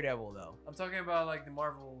 Which Daredevil though? I'm talking about like the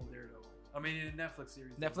Marvel Daredevil. I mean, in the Netflix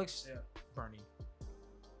series. Netflix? Yeah. Bernie.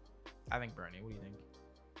 I think Bernie. What do you think?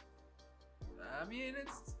 I mean,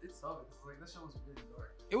 it's tough. It's like this show was really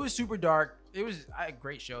dark. It was super dark. It was a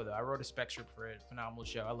great show though. I wrote a spec script for it. Phenomenal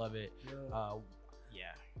show. I love it.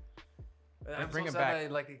 Yeah. I'm bring so it sad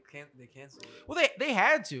back. That they canceled it. Well, they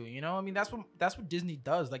had to, I mean, that's what Disney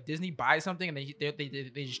does. Like Disney buys something and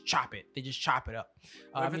they just chop it. They just chop it up.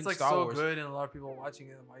 If it's like Star Wars, good and a lot of people are watching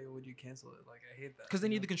it, why would you cancel it? Like I hate that. Because they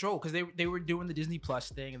need the control. Because they were doing the Disney Plus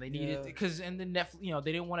thing and they needed and the Netflix.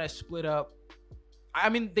 They didn't want to split up. I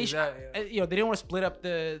mean, they didn't want to split up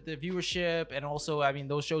the viewership, and also, I mean,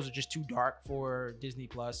 those shows are just too dark for Disney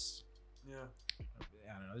Plus. Yeah.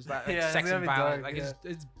 I don't know. There's like sex and violence. Like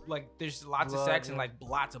it's like there's lots of sex and like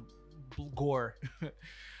lots of gore.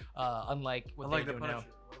 Unlike what they're doing now.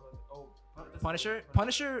 Punisher.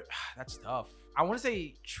 That's tough. I want to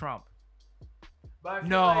say Trump. But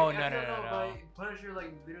No. Punisher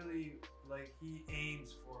like literally like he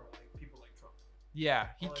aims for like people like Trump. Yeah,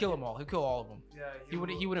 he'd kill them all. He'd kill all of them. Yeah,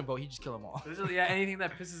 He wouldn't vote. He'd just kill them all. Literally, yeah, anything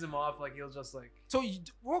that pisses him off, like he'll just like. So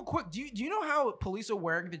real quick, do you know how police are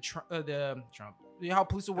wearing the Trump? You know how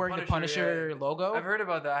police are wearing the Punisher logo? I've heard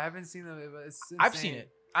about that. I haven't seen them, but it's insane.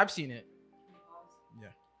 I've seen it.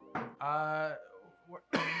 Yeah.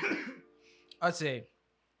 Let's see.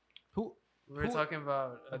 Who? We were talking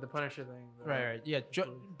about the Punisher thing. Right. Yeah.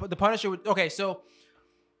 But the Punisher would. Okay, so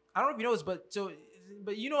I don't know if you know this,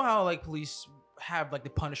 but you know how like police have like the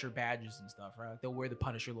Punisher badges and stuff, right? Like they'll wear the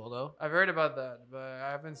Punisher logo. I've heard about that, but I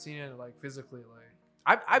haven't seen it like physically.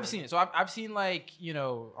 Like I've seen it. So I've seen like, you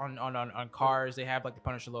know, on cars they have like the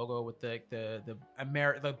Punisher logo with the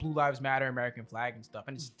Blue Lives Matter American flag and stuff,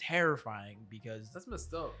 and it's terrifying because that's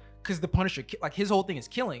messed up. Because the Punisher, like his whole thing is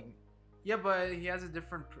killing. Yeah, but he has a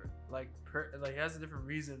different he has a different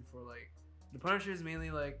reason for like the Punisher is mainly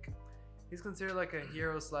like. He's considered like a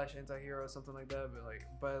hero / anti-hero, something like that.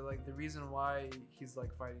 But like the reason why he's like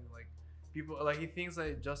fighting like people, like he thinks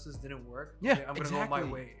like justice didn't work. Yeah, okay, I'm gonna go my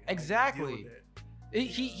way. Exactly.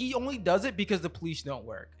 He only does it because the police don't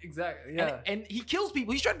work. Exactly. Yeah. And he kills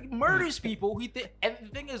people. He's trying to murder people. And the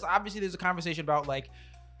thing is, obviously, there's a conversation about like,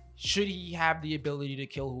 should he have the ability to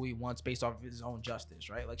kill who he wants based off of his own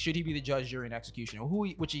justice, right? Like, should he be the judge, jury, and executioner,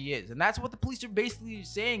 which he is? And that's what the police are basically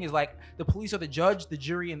saying is like, the police are the judge, the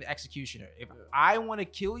jury, and the executioner. If I want to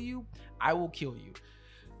kill you, I will kill you.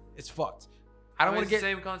 It's fucked. I don't want to get the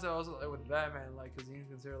same concept also like, with Batman, like, because he's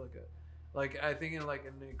considered like I think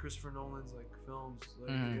in Christopher Nolan's like films,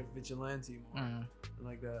 like you have vigilante more and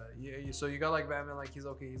like that. Yeah, so you got like Batman, like he's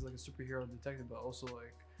like a superhero detective, but also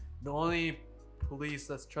like the only police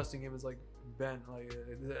that's trusting him is like Ben, like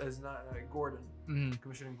is not Gordon,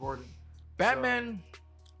 Commissioner Gordon. Batman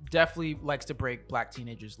definitely likes to break black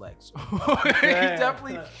teenagers' legs. He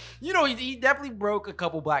definitely, you know, he definitely broke a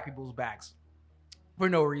couple black people's backs for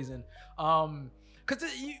no reason. Because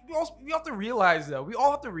we have to realize though, we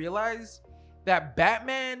all have to realize that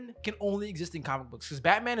Batman can only exist in comic books because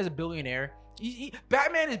Batman is a billionaire.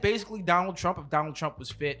 Batman is basically Donald Trump if Donald Trump was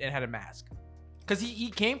fit and had a mask. Because he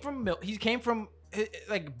came from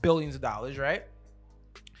like billions of dollars, right?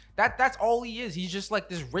 That's all he is. He's just like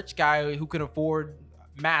this rich guy who can afford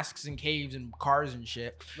masks and caves and cars and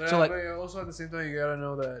shit. But, so like, but also at the same time, you gotta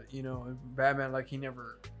know that, you know, Batman, like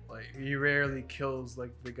he rarely kills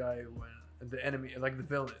like the guy when the enemy, like the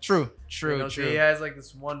villain. True. You know, so he has like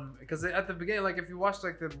this one, because at the beginning, like if you watch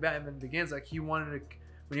like the Batman Begins, like he wanted to.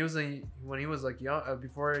 When he was like young,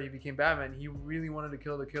 before he became Batman, he really wanted to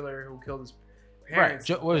kill the killer who killed his parents.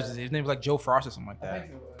 Right. What was his name? Was like Joe Frost or something like that. I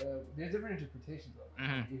think so. There's different interpretations of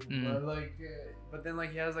it. But but then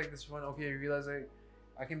like he has like this one. Okay, you realize like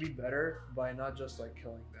I can be better by not just like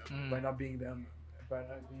killing them, by not being them, by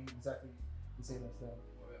not being exactly the same as them.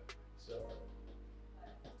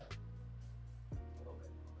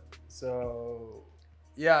 So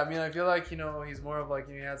yeah, I mean, I feel like, you know, he's more of like,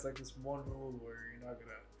 he has like this one rule where you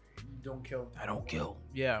don't kill. I don't kill.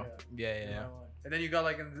 Yeah. And then you got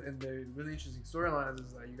like in the really interesting storylines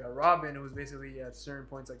is like you got Robin, who was basically at certain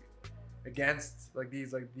points like against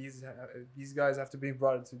these guys have to be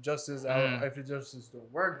brought into justice. If the justice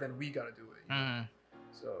don't work, then we gotta do it. You know?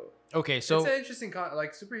 So it's an interesting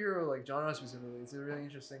like superhero like genre specifically. It's a really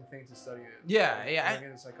interesting thing to study. Like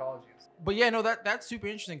in psychology. But yeah, no, that's super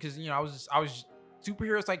interesting because, you know, I was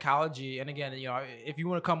superhero psychology, and again, you know, if you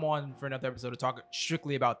want to come on for another episode to talk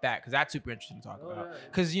strictly about that, because that's super interesting to talk about.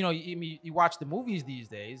 Because you know, you watch the movies these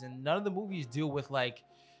days, and none of the movies deal with like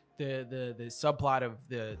the subplot of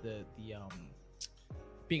the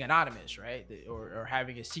being anonymous, right? Or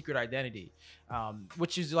having a secret identity,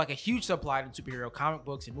 which is like a huge subplot in superhero comic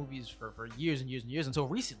books and movies for years and years and years until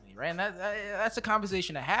recently, right? And that's a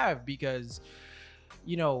conversation to have because,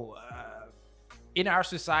 you know, in our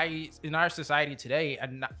society today,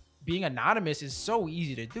 being anonymous is so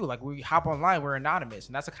easy to do. Like, we hop online, we're anonymous,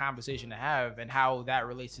 and that's a conversation to have, and how that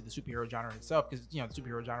relates to the superhero genre itself, because, you know, the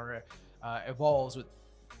superhero genre evolves with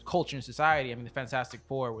culture and society. I mean, the Fantastic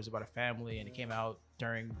Four was about a family, and it came out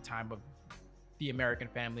during the time of the American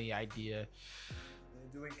family idea.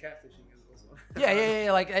 Doing catfishing is also.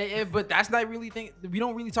 Yeah. Like, but that's not really thing. We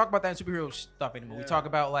don't really talk about that in superhero stuff anymore. We talk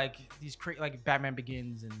about like these like Batman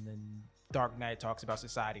Begins and then Dark Knight talks about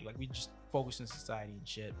society. Like, we just focus on society and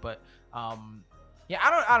shit. But yeah,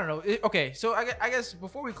 I don't know. Okay, so I guess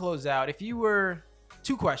before we close out, if you were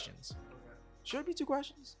 2 questions, should it be 2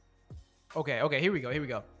 questions? Okay, here we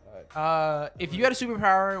go. All right. If you had a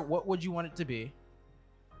superpower, what would you want it to be?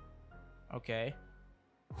 Okay.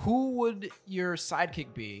 Who would your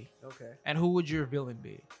sidekick be? Okay. And who would your villain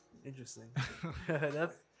be? Interesting.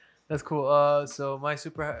 That's cool. So my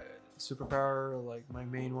superpower, like my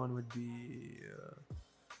main one would be.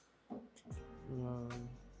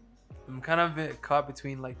 I'm kind of caught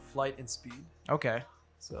between like flight and speed. Okay.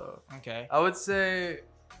 So Okay. I would say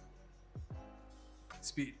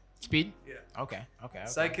speed. Speed. Yeah. Okay.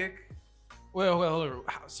 Sidekick. Wait. Hold on.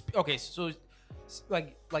 Okay. So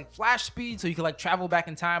like flash speed, so you can like travel back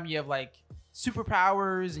in time. You have like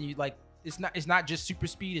superpowers, and you like it's not just super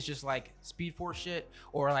speed. It's just like Speed Force shit,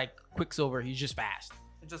 or like Quicksilver. He's just fast.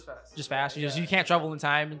 Just fast. Just fast. You can't travel in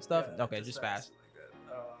time and stuff. Yeah, Okay, just fast.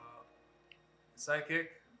 Like that. Sidekick.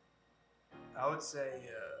 I would say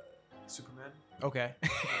Superman. Okay.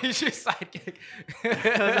 He's just sidekick. I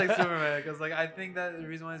was like Superman because like I think that the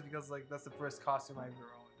reason why is because like that's the first costume I ever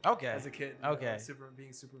owned. Okay. As a kid. Okay.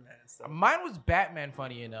 Being Superman and stuff. Mine was Batman.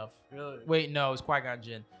 Funny enough. Really? Wait, no, it's Qui-Gon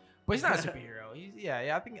Jinn. But he's not a superhero.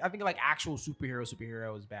 Yeah. I think like actual superhero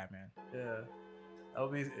is Batman. Yeah. That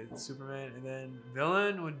would be Superman, and then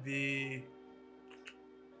villain would be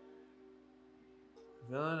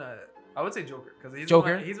villain. I would say Joker because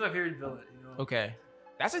he's my favorite villain. You know. Okay.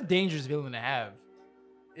 That's a dangerous villain to have.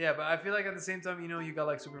 Yeah, but I feel like at the same time, you know, you got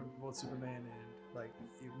like both Superman and like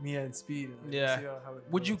Mia and Speed. And, like, yeah. See how it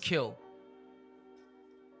would goes. you kill?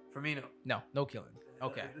 For me, no. No killing.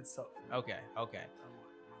 Okay. It's tough. Okay.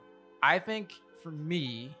 I think for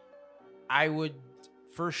me, I would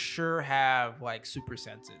for sure have like super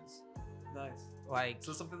senses. Nice. Like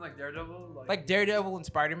so something like Daredevil, like Daredevil and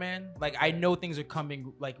Spider-Man. Like I know things are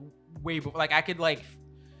coming like way before. Like I could like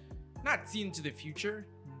not see into the future,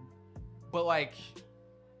 but like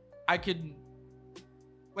I could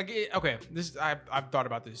like okay. This I've thought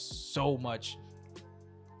about this so much.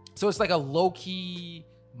 So it's like a low-key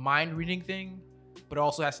mind reading thing, but it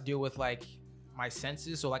also has to deal with like my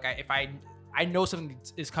senses. So like if I know something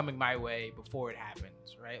is coming my way before it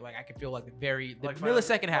happens, right? Like I can feel like the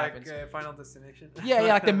millisecond happens. Like Final Destination. Yeah,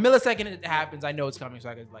 like the millisecond it happens, I know it's coming, so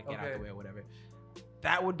I could like get out of the way or whatever.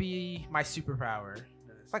 That would be my superpower. Nice.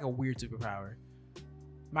 It's like a weird superpower.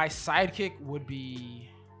 My sidekick would be.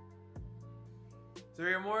 So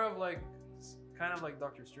you're more of like, kind of like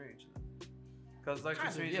Doctor Strange. Because Doctor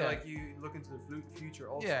Strange, like you look into the future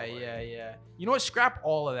also. Yeah, right? yeah. You know what? Scrap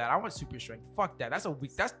all of that. I want super strength. Fuck that. That's a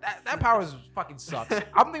weak. That power is fucking sucks.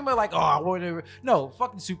 I'm thinking about like, oh, I want to. No,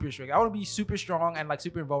 fucking super strength. I want to be super strong and like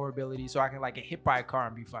super invulnerability, so I can like get hit by a car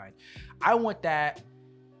and be fine. I want that.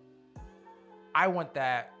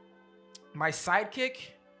 My sidekick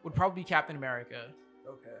would probably be Captain America.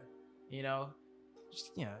 Okay. You know,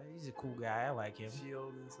 just, you know, he's a cool guy. I like him.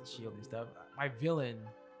 Shield and stuff. My villain.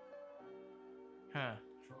 Huh.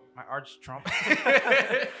 My arch Trump.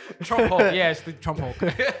 Trump Hulk. Yeah, it's the Trump Hulk.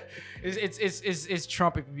 it's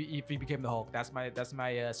Trump if he became the Hulk. That's my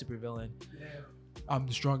super villain. Yeah. I'm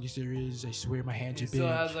the strongest there is. I swear my hands are big. He still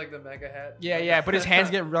has like the mega hat. Yeah, but his hands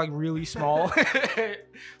get like really small, so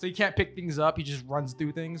he can't pick things up. He just runs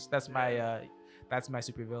through things. That's my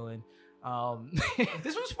super villain.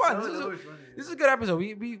 This was fun. This is a good episode.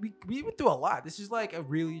 We went through a lot. This is like a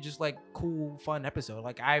really just like cool, fun episode.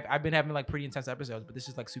 Like I've been having like pretty intense episodes, but this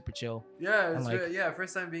is like super chill. Yeah, it's like,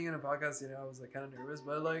 first time being in a podcast, you know, I was like kind of nervous,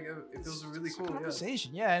 but like it feels really cool.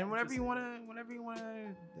 Conversation, yeah. And whenever you wanna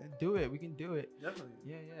do it, we can do it. Definitely.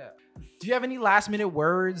 Yeah. Do you have any last minute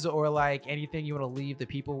words or like anything you want to leave the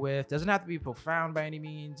people with? Doesn't have to be profound by any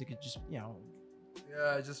means. It could just, you know.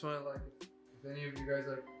 Yeah, I just want to like, if any of you guys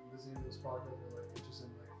like listening to this podcast or like interested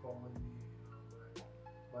in like following me,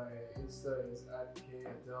 my Insta is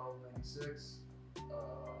 @KAdel96.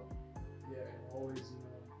 Yeah, and always, you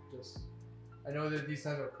know, just I know that these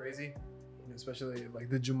times are crazy, especially like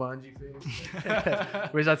the Jumanji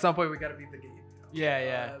phase, which at some point we gotta beat the game. You know?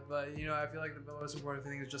 Yeah. But you know, I feel like the most important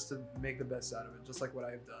thing is just to make the best out of it, just like what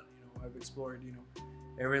I've done. You know, I've explored, you know,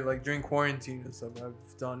 like during quarantine and stuff, I've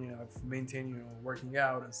done, you know, I've maintained, you know, working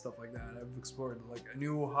out and stuff like that. I've explored like a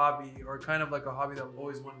new hobby, or kind of like a hobby that I've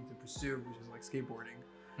always wanted to pursue, which is like skateboarding.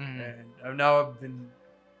 And I've been,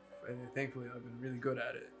 thankfully, I've been really good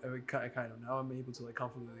at it. Now I'm able to like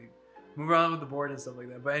comfortably move around with the board and stuff like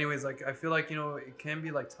that. But anyways, like I feel like, you know, it can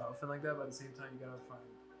be like tough and like that, but at the same time, you gotta find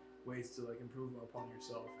ways to like improve upon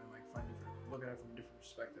yourself and like look at it from a different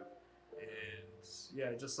perspective. And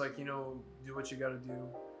yeah, just like, you know, do what you gotta do.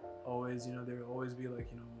 Always, you know, there will always be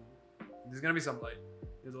like, you know, there's gonna be some light.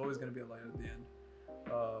 There's always gonna be a light at the end.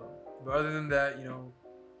 But other than that, you know,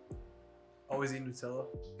 always eat Nutella.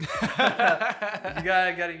 You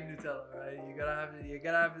gotta eat Nutella, right? You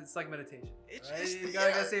gotta have it's like meditation. Right? You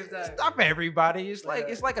gotta save time. Stop everybody. It's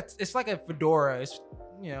like a fedora. It's,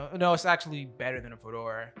 you know, no, it's actually better than a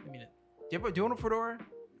fedora. I mean, do you want a fedora?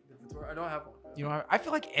 I don't have one. You know, I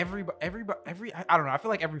feel like every I don't know. I feel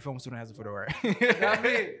like every film student has a fedora. Not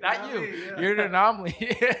me. Not you. Me, yeah. You're an anomaly.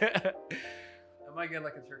 I might get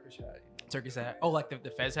like a Turkish hat. You know? Turkish hat. Oh, like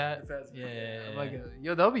the Fez hat. The Fez. Yeah. I might get it.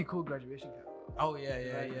 Yo, that would be cool graduation cap. Oh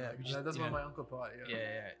yeah. That's what my uncle bought.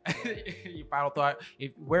 Yeah. Yeah. Your final thought: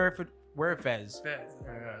 if wear a Fez. Fez.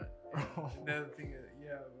 Another thing.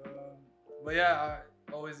 But yeah,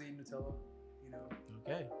 I always eat Nutella. You know.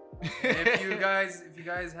 Okay. And if you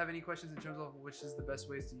guys have any questions in terms of which is the best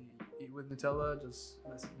ways to eat with Nutella, just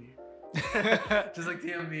message me. Just like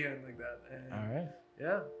DM me and like that. And all right.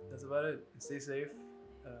 Yeah, that's about it. Stay safe.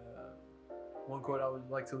 One quote I would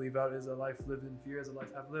like to leave out is: "A life lived in fear is a life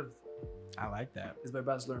half lived." I like that. It's by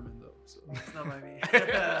Baz Luhrmann though, so it's not by me.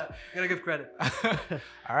 Gotta give credit.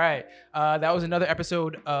 All right. That was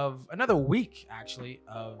another week actually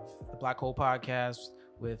of the Black Hole Podcast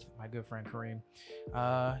with my good friend Kareem.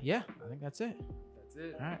 Yeah, I think that's it. That's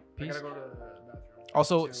it. All right. Peace. I gotta go to the bathroom.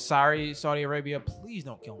 Also, sorry, Saudi Arabia, please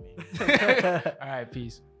don't kill me. All right,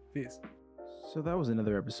 peace. Peace. So that was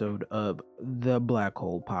another episode of the Black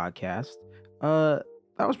Hole Podcast. That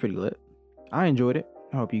was pretty lit. I enjoyed it.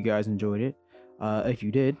 I hope you guys enjoyed it. If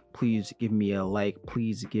you did, please give me a like.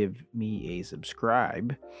 Please give me a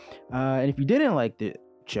subscribe. And if you didn't like the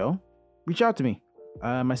show, reach out to me.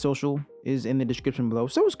 My social is in the description below.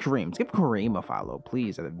 So is Kareem's. Give Kareem a follow,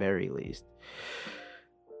 please, at the very least.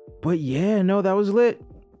 But yeah, no, that was lit.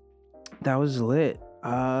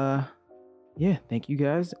 Yeah, thank you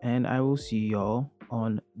guys, and I will see y'all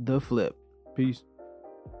on the flip. Peace.